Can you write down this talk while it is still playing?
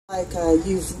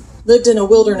You've lived in a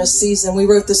wilderness season. We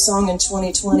wrote this song in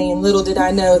 2020, and little did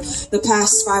I know the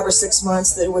past 5 or 6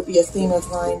 months that it would be a theme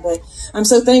of mine. But I'm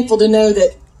so thankful to know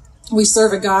that we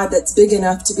serve a God that's big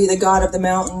enough to be the God of the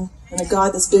mountain, and a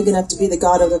God that's big enough to be the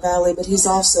God of the valley, but he's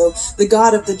also the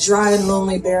God of the dry and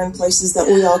lonely, barren places that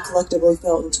we all collectively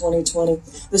felt in 2020.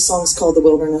 This song's called The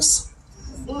Wilderness.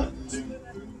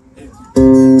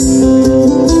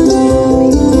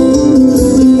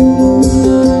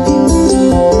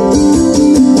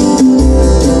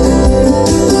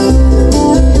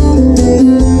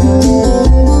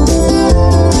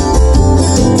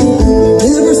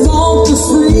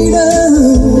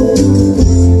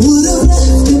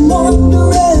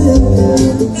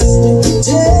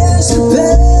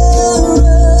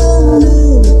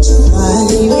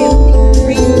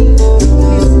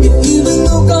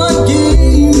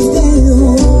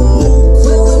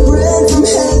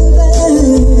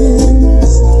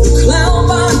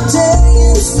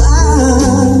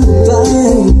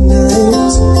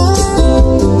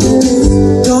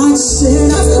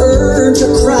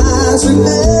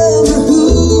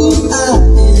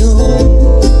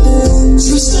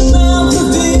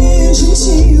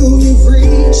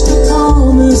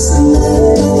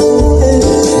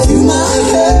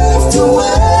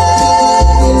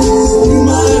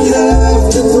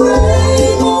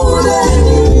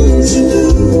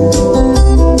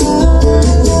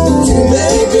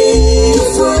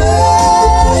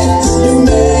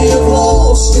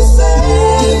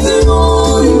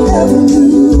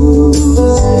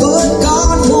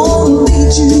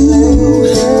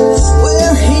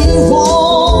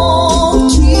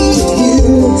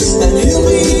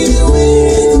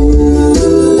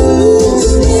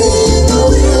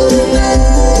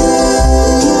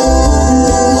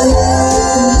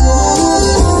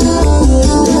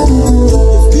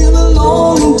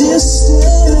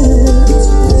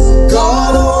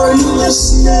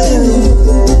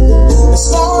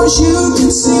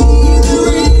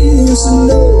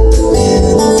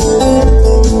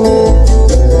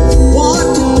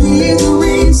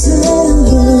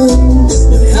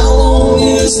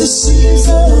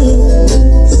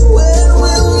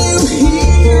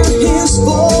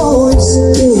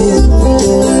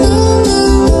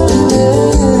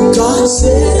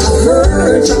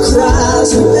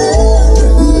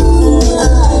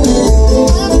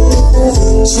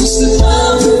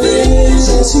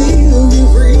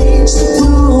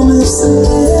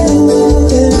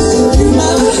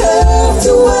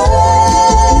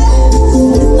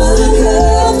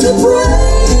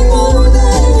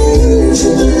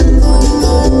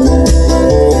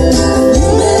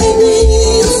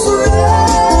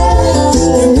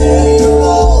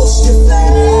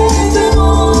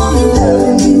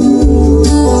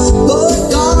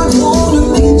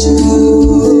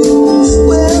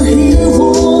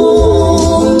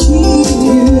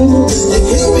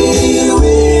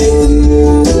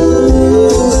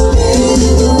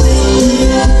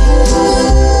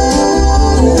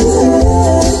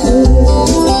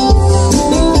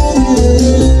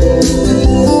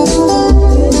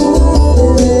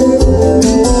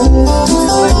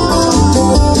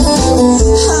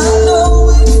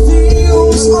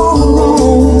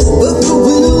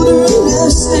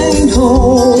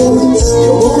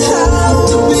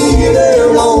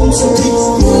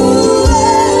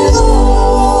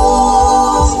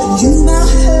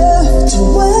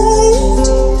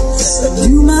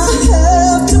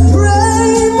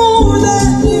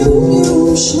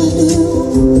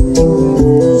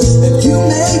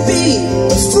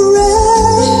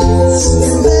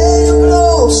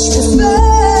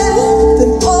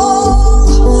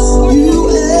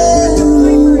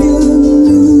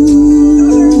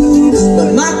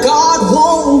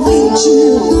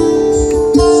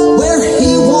 Where